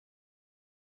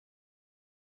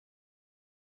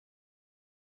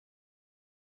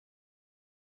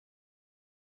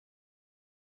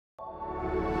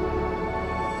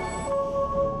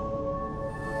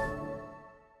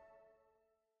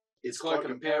It's Clark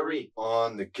and Perry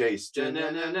on the case.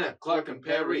 Da-na-na-na. Clark and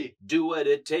Perry do what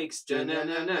it takes.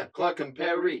 Da-na-na-na. Clark and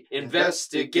Perry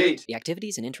investigate. The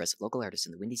activities and interests of local artists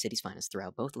in the Windy City's finest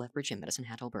throughout both Lethbridge and Medicine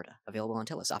Hat, Alberta. Available on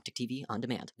TELUS Optic TV, On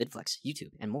Demand, VidFlex,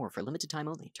 YouTube, and more for limited time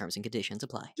only. Terms and conditions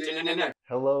apply. Da-na-na-na.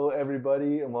 Hello,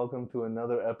 everybody, and welcome to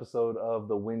another episode of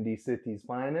the Windy City's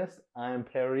finest. I'm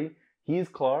Perry. He's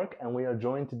Clark, and we are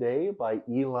joined today by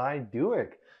Eli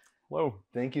Dueck. Hello.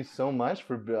 Thank you so much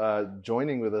for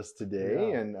joining with us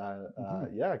today and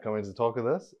coming to talk with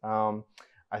us.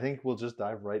 I think we'll just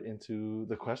dive right into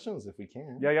the questions if we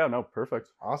can. Yeah, no,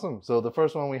 perfect. Awesome. So the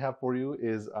first one we have for you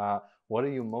is, what are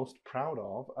you most proud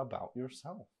of about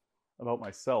yourself? About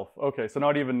myself. Okay, so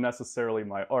not even necessarily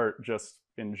my art, just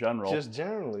in general. Just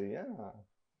generally, yeah.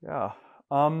 Yeah.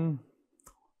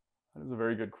 That is a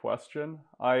very good question.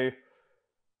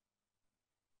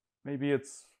 Maybe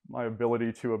it's my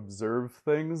ability to observe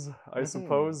things, I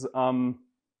suppose. I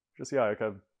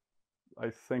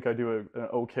think I do an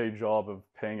okay job of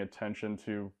paying attention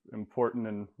to important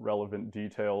and relevant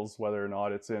details, whether or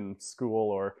not it's in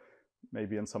school or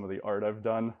maybe in some of the art I've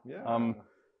done. Yeah.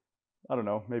 I don't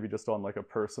know, maybe just on like a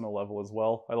personal level as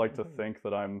well. I like to think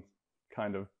that I'm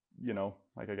kind of,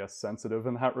 I guess sensitive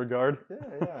in that regard.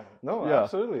 Yeah. No, Yeah.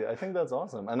 Absolutely. I think that's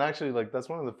awesome. And actually, like, that's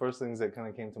one of the first things that kind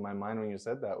of came to my mind when you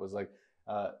said that was like,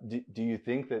 do you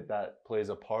think that plays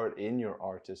a part in your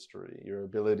artistry, your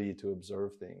ability to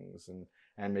observe things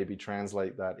and maybe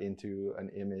translate that into an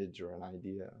image or an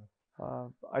idea?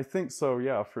 I think so,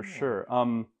 yeah, for sure.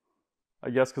 I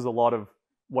guess because a lot of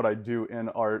what I do in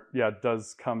art,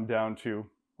 does come down to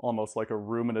almost like a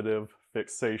ruminative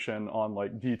fixation on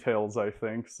like details, I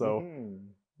think. So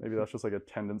maybe that's just like a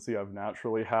tendency I've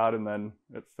naturally had, and then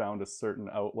it found a certain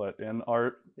outlet in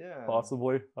art,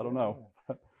 possibly. I don't know.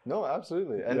 No,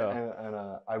 absolutely. And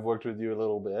I've worked with you a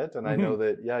little bit, and I know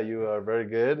that, you are very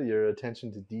good. Your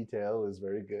attention to detail is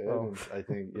very good. Oh. And I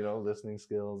think, listening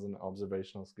skills and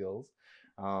observational skills.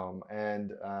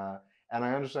 And I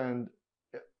understand,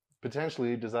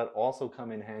 potentially, does that also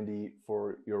come in handy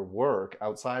for your work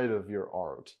outside of your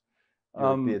art?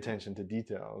 The attention to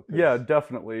detail? Yeah,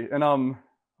 definitely. And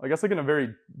I guess like in a very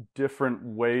different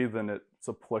way than it's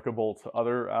applicable to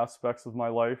other aspects of my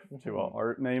life, to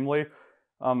art namely.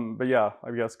 But yeah,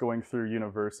 I guess going through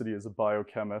university as a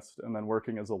biochemist and then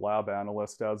working as a lab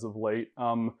analyst as of late,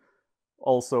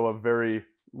 also a very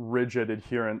rigid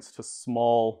adherence to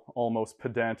small, almost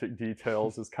pedantic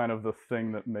details is kind of the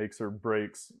thing that makes or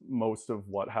breaks most of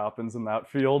what happens in that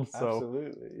field. So,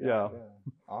 absolutely. Yeah.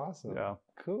 Awesome. Yeah.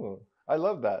 Cool. I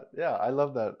love that. Yeah, I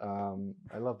love that.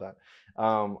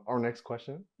 Our next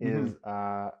question is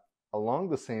along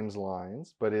the same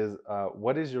lines, but is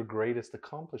what is your greatest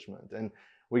accomplishment? And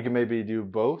we can maybe do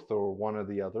both or one or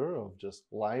the other of just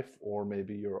life or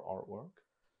maybe your artwork.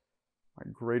 My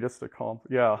greatest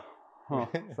accomplishment. Yeah. Huh.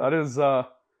 That is,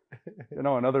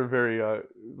 another very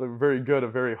good, a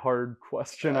very hard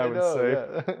question, I would say.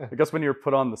 Yeah. I guess when you're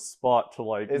put on the spot to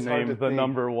like It's hard name to the think.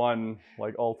 number one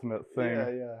like ultimate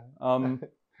thing. Yeah.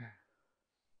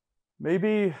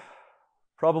 Maybe,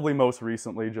 probably most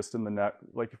recently, just in the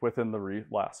within the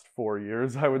last 4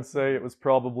 years, I would say it was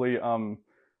probably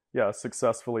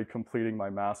successfully completing my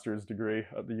master's degree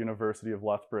at the University of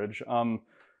Lethbridge.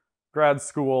 Grad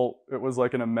school, it was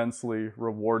like an immensely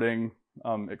rewarding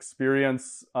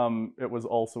experience. It was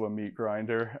also a meat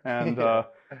grinder, and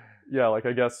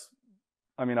I guess,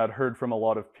 I'd heard from a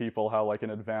lot of people how like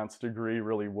an advanced degree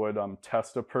really would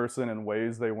test a person in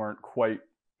ways they weren't quite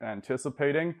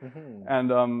anticipating, and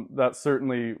that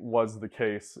certainly was the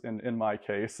case in my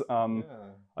case.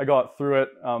 I got through it.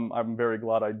 I'm very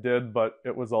glad I did, but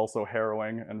it was also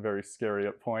harrowing and very scary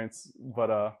at points. But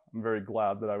I'm very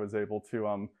glad that I was able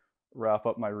to wrap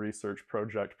up my research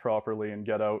project properly and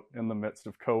get out in the midst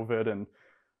of COVID and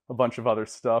a bunch of other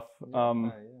stuff.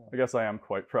 I guess I am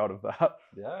quite proud of that.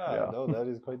 No, that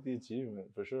is quite the achievement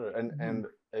for sure. And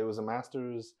it was a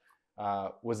master's.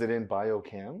 Was it in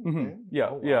biochem?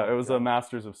 It was a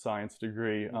Master's of Science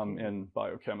degree in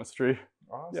biochemistry.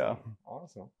 Awesome.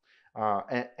 Awesome.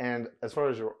 And as far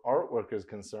as your artwork is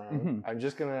concerned,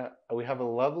 we have a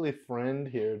lovely friend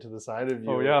here to the side of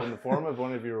you in the form of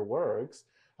one of your works.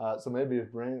 So maybe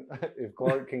if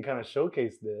Clark can kind of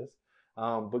showcase this,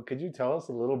 but could you tell us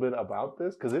a little bit about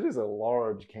this? Because it is a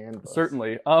large canvas.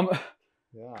 Certainly.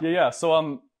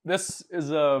 So this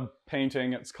is a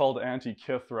painting. It's called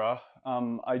Antikythera.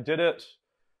 I did it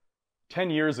 10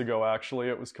 years ago, actually.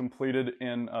 It was completed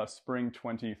in spring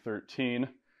 2013.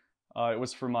 It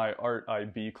was for my Art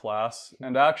IB class.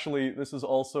 And actually, this is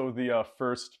also the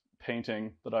first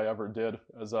painting that I ever did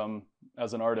as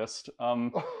an artist.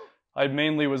 I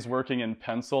mainly was working in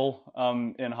pencil.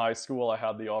 In high school, I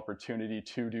had the opportunity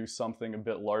to do something a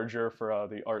bit larger for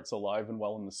the Arts Alive and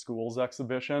Well in the Schools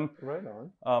exhibition. Right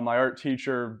on. My art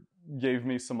teacher gave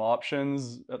me some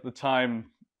options at the time.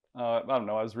 I don't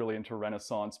know, I was really into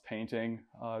Renaissance painting.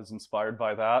 I was inspired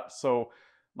by that. So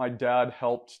my dad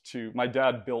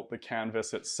built the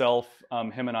canvas itself.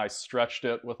 Him and I stretched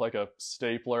it with like a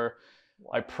stapler.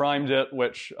 Wow. I primed it,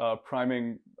 which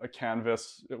priming a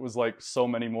canvas, it was like so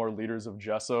many more liters of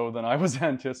gesso than I was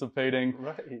anticipating.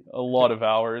 Right. A lot of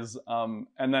hours.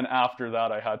 And then after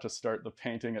that, I had to start the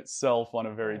painting itself on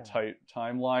a very tight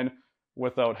timeline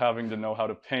without having to know how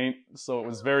to paint. So it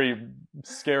was very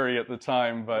scary at the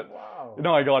time, but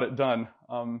I got it done.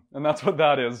 And that's what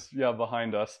that is,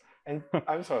 behind us. And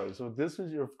I'm sorry, so this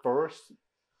was your first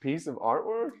piece of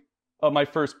artwork? My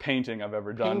first painting I've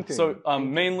ever done. So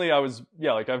mainly I've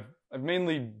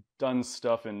mainly done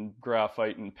stuff in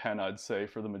graphite and pen, I'd say,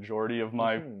 for the majority of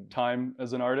my time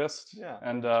as an artist. Yeah.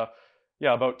 And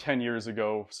about 10 years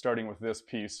ago, starting with this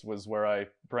piece, was where I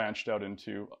branched out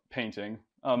into painting.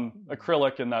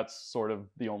 Acrylic, and that's sort of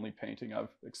the only painting I've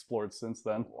explored since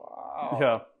then. Wow.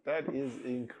 Yeah. That is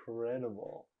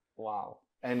incredible. Wow.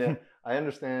 And I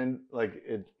understand, like,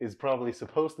 it is probably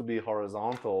supposed to be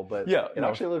horizontal, but it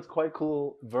actually looks quite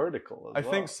cool vertical as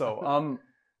well. I think so.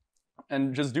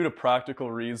 And just due to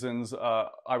practical reasons,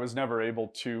 I was never able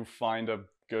to find a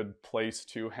good place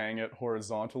to hang it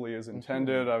horizontally as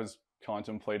intended. I was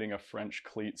contemplating a French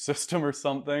cleat system or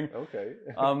something. Okay.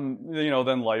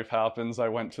 Then life happens. I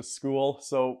went to school.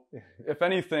 So if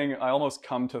anything, I almost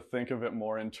come to think of it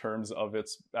more in terms of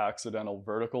its accidental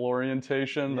vertical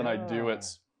orientation than I do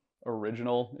its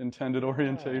original intended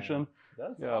orientation.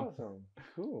 That's awesome.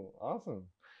 Cool. Awesome.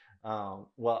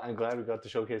 Well, I'm glad we got to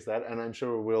showcase that, and I'm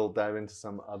sure we'll dive into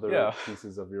some other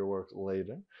pieces of your work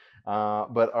later.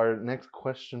 But our next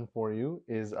question for you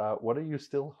is, what are you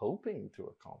still hoping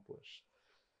to accomplish?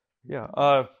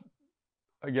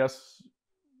 I guess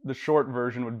the short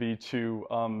version would be to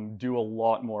do a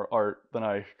lot more art than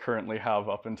I currently have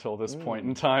up until this point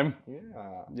in time.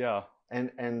 Yeah.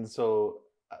 And so,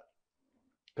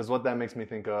 because what that makes me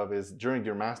think of is during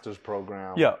your master's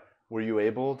program, were you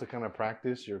able to kind of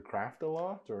practice your craft a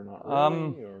lot, or not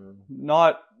really?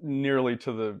 Not nearly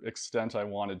to the extent I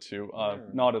wanted to.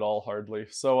 Not at all, hardly.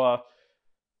 So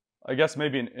I guess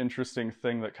maybe an interesting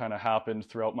thing that kind of happened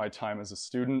throughout my time as a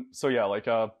student. So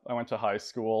I went to high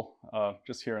school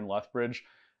just here in Lethbridge.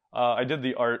 I did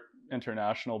the Art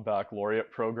International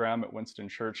Baccalaureate program at Winston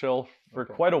Churchill. For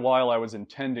quite a while, I was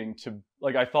intending to,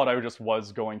 I thought I just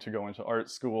was going to go into art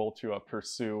school to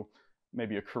pursue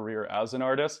maybe a career as an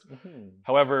artist.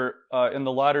 However, in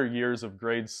the latter years of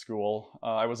grade school,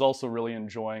 I was also really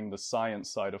enjoying the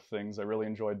science side of things. I really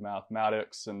enjoyed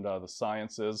mathematics and the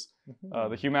sciences,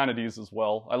 the humanities as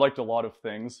well. I liked a lot of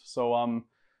things. So,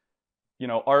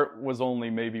 art was only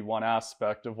maybe one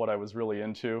aspect of what I was really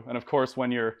into. And of course,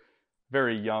 when you're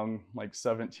very young, like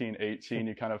 17, 18,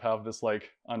 you kind of have this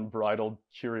unbridled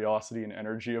curiosity and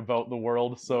energy about the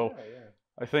world. So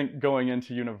I think going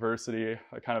into university,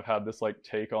 I kind of had this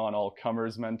take on all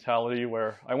comers mentality,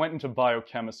 where I went into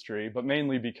biochemistry, but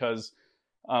mainly because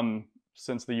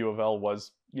since the U of L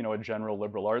was, a general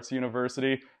liberal arts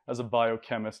university, as a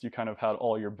biochemist, you kind of had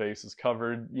all your bases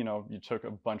covered. You took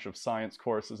a bunch of science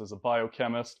courses as a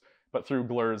biochemist, but through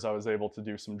GLURS, I was able to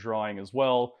do some drawing as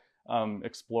well,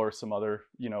 explore some other,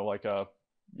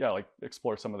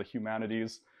 explore some of the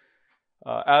humanities.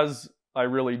 As I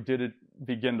really did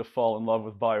begin to fall in love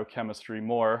with biochemistry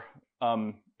more,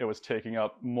 it was taking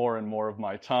up more and more of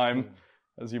my time,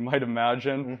 as you might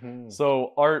imagine.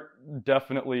 So art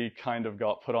definitely kind of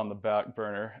got put on the back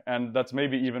burner, and that's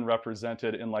maybe even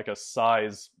represented in a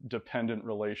size-dependent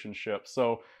relationship.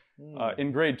 So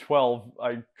in grade 12,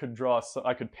 I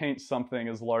could paint something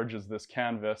as large as this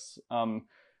canvas.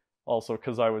 Also,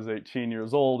 because I was 18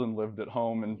 years old and lived at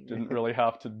home and didn't really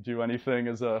have to do anything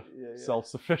as a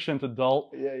self-sufficient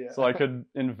adult. So I could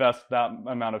invest that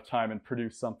amount of time and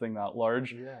produce something that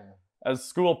large. As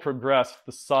school progressed,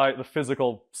 the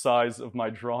physical size of my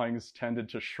drawings tended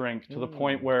to shrink to the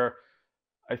point where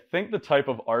I think the type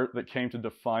of art that came to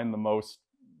define the most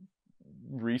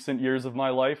recent years of my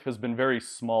life has been very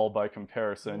small by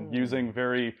comparison, using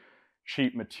very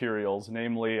cheap materials,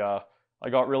 namely I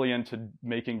got really into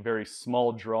making very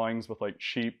small drawings with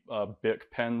cheap Bic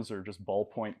pens or just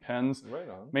ballpoint pens. Right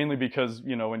on. Mainly because,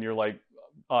 when you're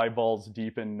eyeballs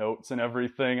deep in notes and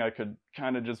everything, I could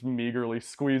kind of just meagerly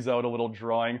squeeze out a little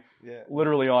drawing,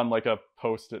 literally on a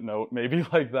Post-it note, maybe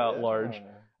that large.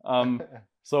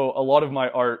 So a lot of my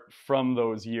art from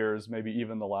those years, maybe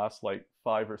even the last like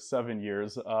 5 or 7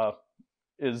 years,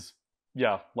 is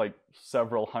like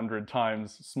several hundred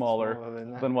times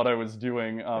smaller than what I was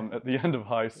doing at the end of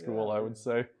high school, I would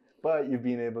say. But you've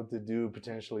been able to do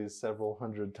potentially several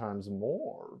hundred times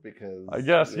more because... I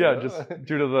guess, just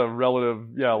due to the relative,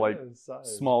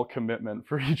 small commitment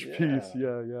for each piece.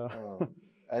 Yeah.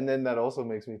 And then that also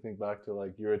makes me think back to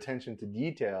like your attention to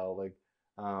detail. Like,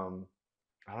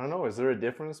 I don't know, is there a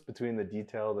difference between the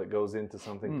detail that goes into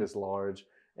something this large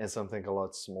and something a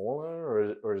lot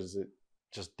smaller, or is it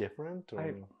just different?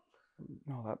 Or...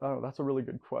 That's a really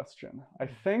good question. I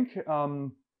think,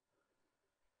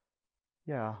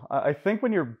 I think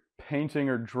when you're painting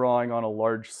or drawing on a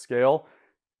large scale,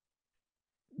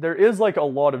 there is like a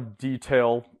lot of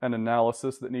detail and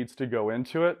analysis that needs to go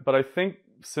into it. But I think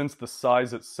since the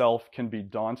size itself can be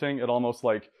daunting, it almost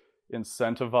like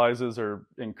incentivizes or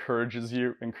encourages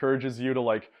you to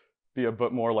like be a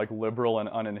bit more like liberal and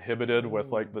uninhibited with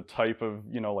like the type of,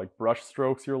 like brush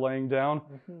strokes you're laying down.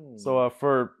 So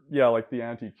for like the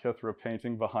Antikythera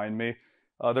painting behind me,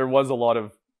 there was a lot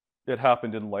of, it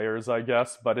happened in layers, I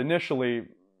guess, but initially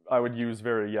I would use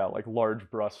very like large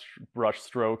brush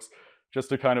strokes just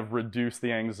to kind of reduce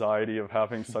the anxiety of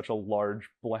having such a large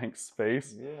blank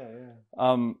space.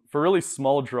 For really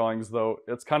small drawings though,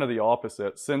 it's kind of the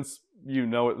opposite. Since at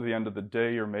the end of the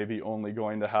day, you're maybe only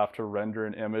going to have to render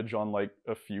an image on like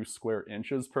a few square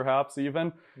inches, perhaps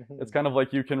even. It's kind of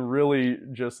like you can really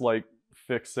just like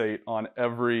fixate on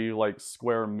every like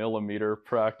square millimeter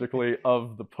practically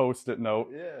of the Post-it note.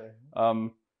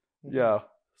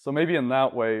 So maybe in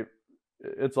that way,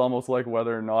 it's almost like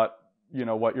whether or not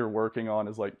what you're working on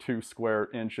is like 2 square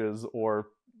inches or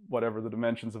whatever the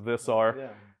dimensions of this are.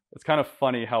 It's kind of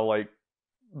funny how like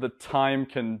the time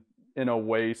can in a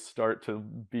way start to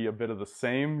be a bit of the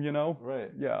same,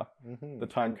 the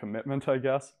time commitment, I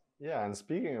guess. And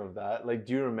speaking of that, like,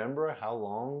 do you remember how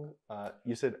long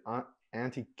you said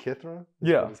Antikythera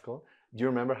is what it's called? Do you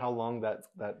remember how long that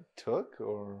took?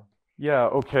 Or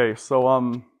okay,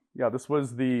 so this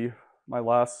was my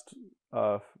last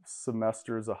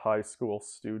semester as a high school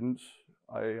student.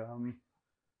 I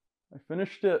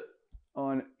finished it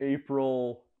on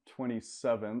April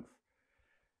 27th.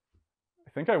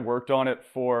 I think I worked on it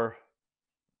for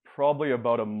probably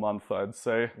about a month, I'd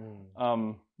say.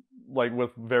 Like with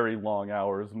very long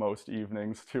hours most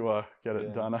evenings to get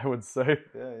it done, I would say.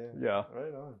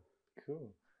 Right on. Cool.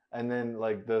 And then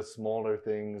like the smaller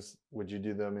things, would you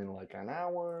do them in like an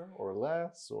hour or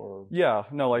less, or?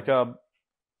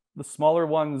 The smaller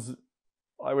ones,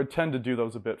 I would tend to do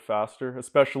those a bit faster,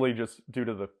 especially just due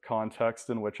to the context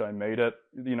in which I made it.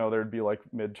 There'd be like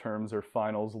midterms or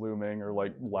finals looming or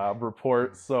like lab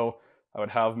reports. So I would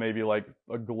have maybe like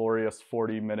a glorious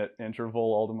 40-minute interval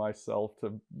all to myself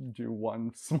to do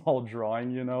one small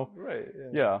drawing, Right.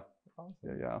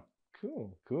 Awesome.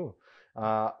 Cool.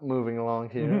 Moving along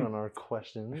here on our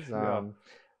questions.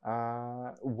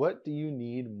 What do you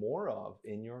need more of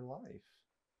in your life?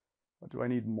 What do I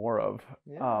need more of?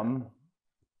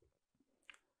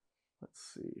 Let's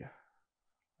see.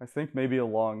 I think maybe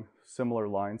along similar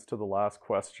lines to the last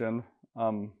question,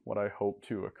 what I hope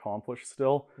to accomplish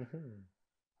still.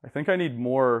 I think I need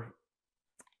more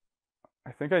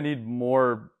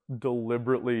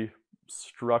deliberately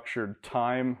structured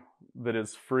time that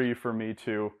is free for me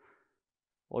to,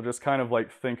 just kind of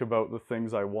like think about the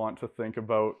things I want to think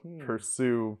about,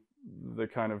 pursue the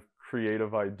kind of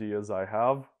creative ideas I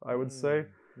have, I would say.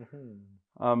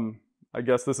 I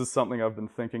guess this is something I've been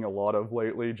thinking a lot of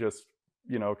lately, just,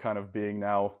 kind of being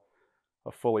now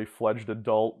a fully fledged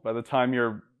adult. By the time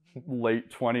your late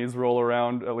 20s roll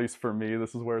around, at least for me,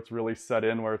 this is where it's really set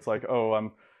in, where it's like,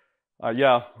 I'm,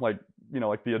 like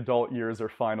the adult years are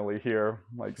finally here,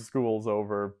 like school's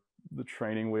over, the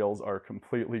training wheels are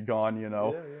completely gone,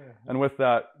 and with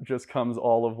that just comes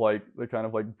all of like the kind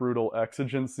of like brutal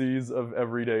exigencies of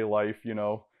everyday life.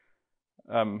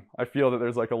 I feel that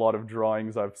there's like a lot of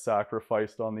drawings I've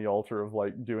sacrificed on the altar of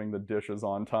like doing the dishes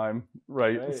on time,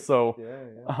 right? So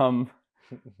I'm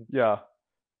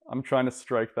trying to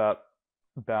strike that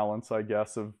balance, I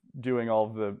guess, of doing all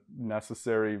the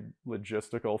necessary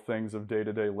logistical things of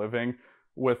day-to-day living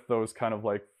with those kind of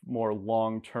like more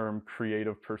long-term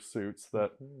creative pursuits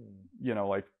that,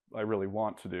 like I really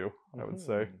want to do, I would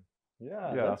say.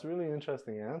 That's a really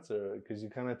interesting answer, because you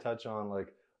kind of touch on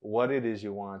like what it is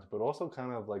you want, but also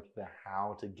kind of like the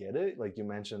how to get it. Like you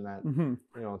mentioned that,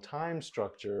 time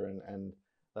structure, and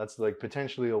that's like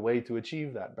potentially a way to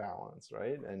achieve that balance,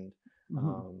 right? And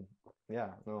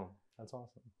that's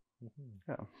awesome.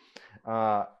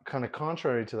 Kind of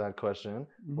contrary to that question,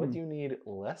 what do you need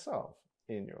less of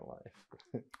in your life?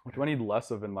 What do I need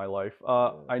less of in my life?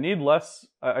 I need less.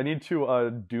 I need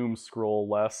to doom scroll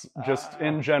less, just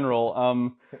in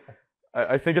general.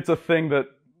 I think it's a thing that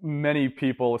many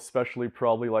people, especially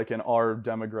probably like in our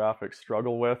demographic,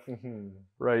 struggle with,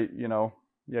 right? You know,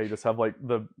 yeah, you just have like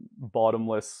the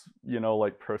bottomless, you know,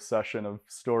 like procession of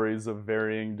stories of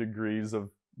varying degrees of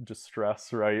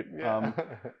distress, right? Yeah.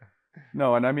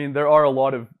 No, and I mean there are a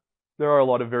lot of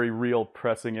very real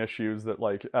pressing issues that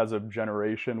like as a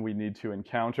generation we need to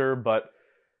encounter, but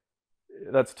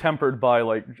that's tempered by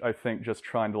like I think just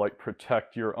trying to like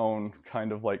protect your own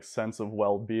kind of like sense of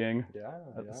well-being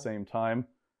at the same time.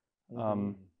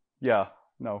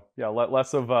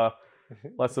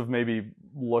 Less of maybe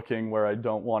looking where I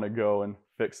don't want to go and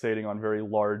fixating on very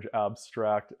large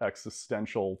abstract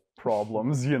existential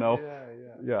problems, you know.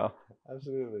 Yeah,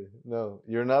 absolutely. No,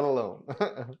 you're not alone.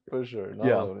 For sure, not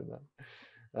alone in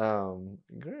that.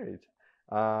 Great.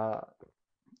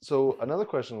 So another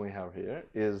question we have here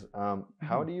is,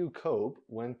 how do you cope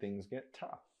when things get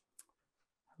tough?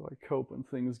 How do I cope when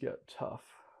things get tough?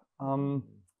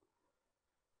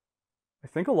 I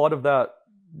think a lot of that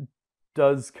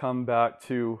does come back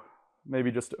to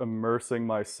maybe just immersing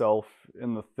myself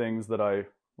in the things that I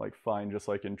like find just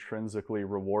like intrinsically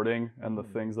rewarding and the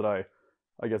things that I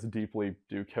guess deeply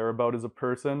do care about as a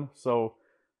person. So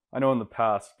I know in the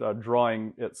past,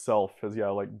 drawing itself has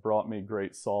like brought me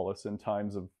great solace in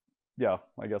times of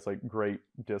I guess like great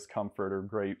discomfort or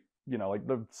great, you know, like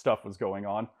the stuff was going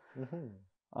on.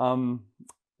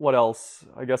 What else?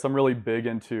 I guess I'm really big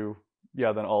into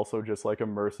then also just like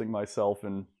immersing myself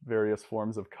in various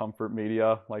forms of comfort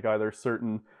media, like either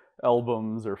certain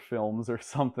albums or films or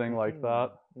something like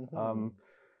that.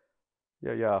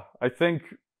 I think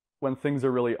when things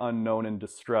are really unknown and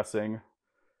distressing,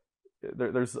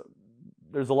 there's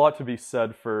a lot to be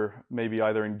said for maybe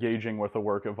either engaging with a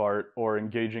work of art or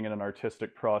engaging in an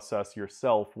artistic process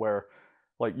yourself, where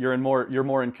like you're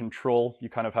more in control. You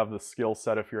kind of have the skill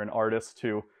set if you're an artist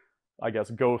to, I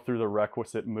guess, go through the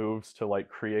requisite moves to like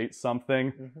create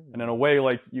something. And in a way,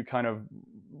 like you kind of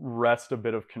wrest a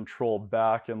bit of control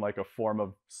back in like a form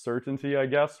of certainty, I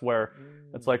guess, where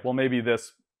it's like, well, maybe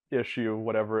this issue,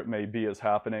 whatever it may be, is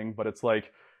happening, but it's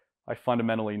like, I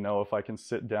fundamentally know if I can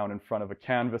sit down in front of a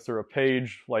canvas or a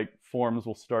page, like forms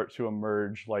will start to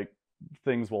emerge, like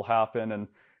things will happen. And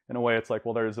in a way, it's like,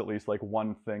 well, there's at least like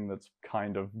one thing that's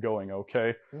kind of going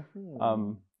okay.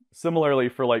 Similarly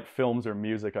for like films or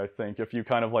music, I think if you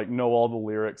kind of like know all the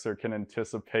lyrics or can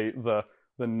anticipate the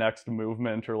next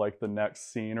movement or like the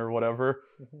next scene or whatever,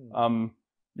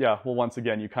 well, once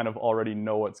again, you kind of already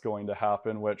know what's going to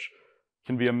happen, which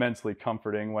can be immensely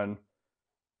comforting when,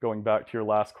 going back to your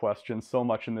last question, so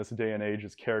much in this day and age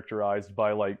is characterized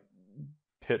by like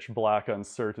pitch black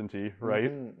uncertainty, right?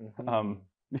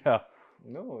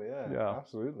 Absolutely.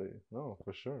 No,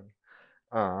 for sure.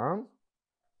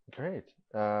 Great.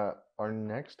 Our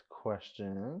next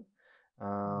question,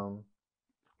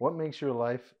 what makes your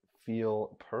life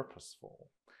feel purposeful?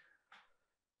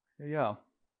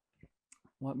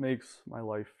 What makes my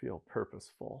life feel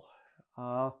purposeful?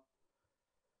 I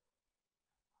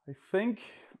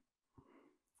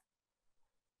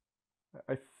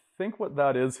think what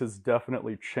that is has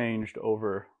definitely changed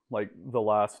over like the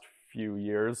last few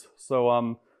years.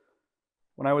 So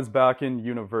when I was back in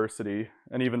university,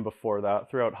 and even before that,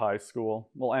 throughout high school,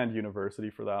 well, and university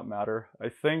for that matter, I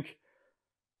think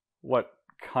what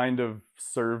kind of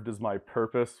served as my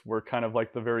purpose were kind of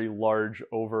like the very large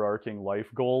overarching life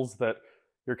goals that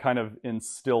you're kind of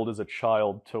instilled as a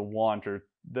child to want or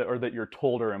that you're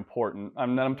told are important.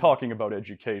 I'm talking about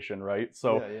education, right?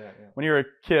 So when you're a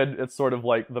kid, it's sort of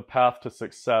like the path to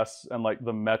success and like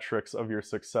the metrics of your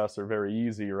success are very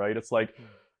easy, right? It's like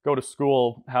go to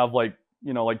school, have like,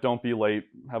 you know, like don't be late,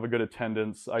 have a good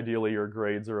attendance, ideally your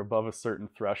grades are above a certain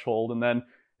threshold. And then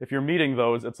if you're meeting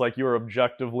those, it's like you're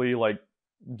objectively like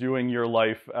doing your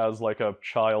life as like a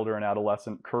child or an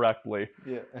adolescent correctly.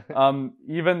 And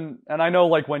I know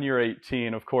like when you're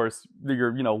 18, of course,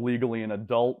 you're, you know, legally an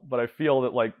adult, but I feel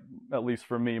that like, at least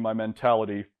for me, my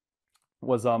mentality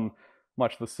was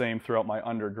much the same throughout my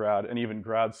undergrad and even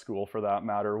grad school for that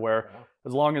matter, where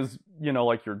as long as, you know,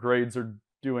 like your grades are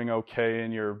doing okay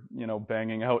and you're, you know,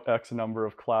 banging out X number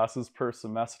of classes per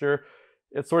semester,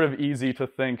 it's sort of easy to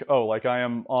think, oh, like I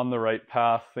am on the right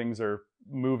path, things are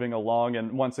moving along.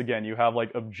 And once again, you have like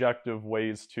objective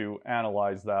ways to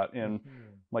analyze that in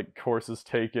like courses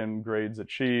taken, grades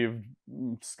achieved,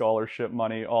 scholarship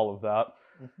money, all of that.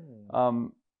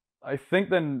 I think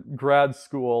then grad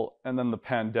school and then the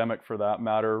pandemic, for that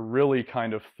matter, really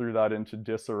kind of threw that into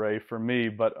disarray for me,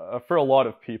 but for a lot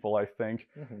of people, I think.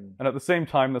 And at the same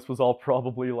time, this was all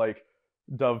probably like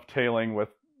dovetailing with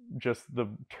just the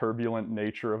turbulent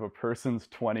nature of a person's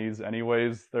 20s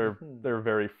anyways. They're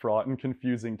very fraught and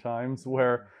confusing times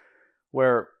where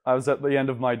I was at the end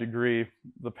of my degree,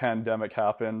 the pandemic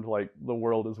happened, like the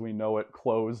world as we know it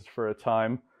closed for a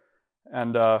time.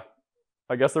 And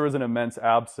I guess there was an immense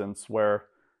absence where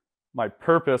my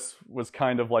purpose was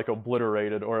kind of like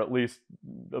obliterated, or at least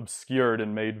obscured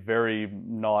and made very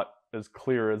not as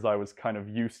clear as I was kind of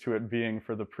used to it being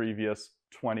for the previous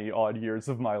 20 odd years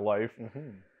of my life.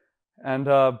 And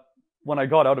when I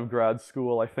got out of grad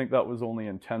school, I think that was only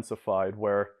intensified,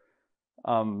 where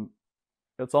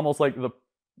it's almost like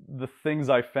the things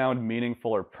I found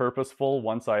meaningful or purposeful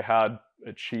once I had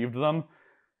achieved them,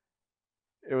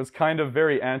 it was kind of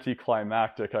very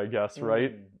anticlimactic, I guess,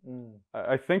 right?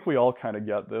 I think we all kind of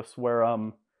get this, where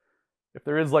if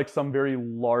there is like some very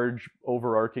large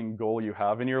overarching goal you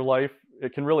have in your life,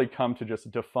 it can really come to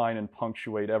just define and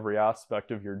punctuate every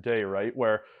aspect of your day, right?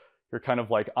 Where you're kind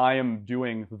of like, I am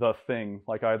doing the thing,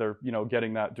 like either, you know,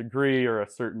 getting that degree or a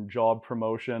certain job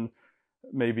promotion.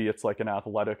 Maybe it's like an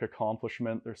athletic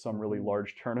accomplishment. There's some really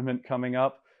large tournament coming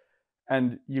up.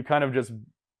 And you kind of just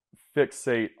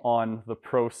fixate on the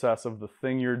process of the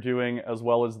thing you're doing, as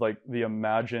well as like the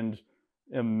imagined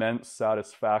immense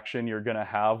satisfaction you're going to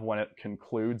have when it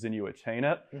concludes and you attain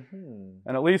it.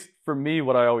 And at least for me,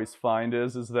 what I always find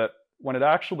is that when it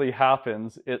actually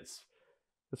happens, it's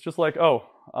just like, oh,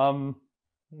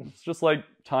 it's just like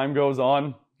time goes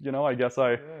on, you know, I guess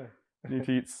I need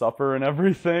to eat supper and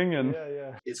everything, and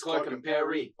It's Clark and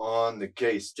Perry on the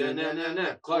case.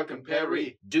 Clark and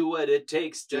Perry, do what it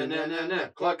takes.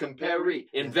 Clark and Perry,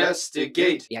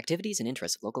 investigate. The activities and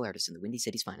interests of local artists in the Windy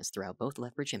City's finest throughout both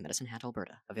Lethbridge and Medicine Hat,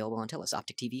 Alberta. Available on TELUS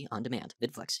Optic TV on demand,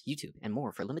 VidFlex, YouTube, and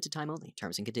more for limited time only.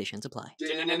 Terms and conditions apply.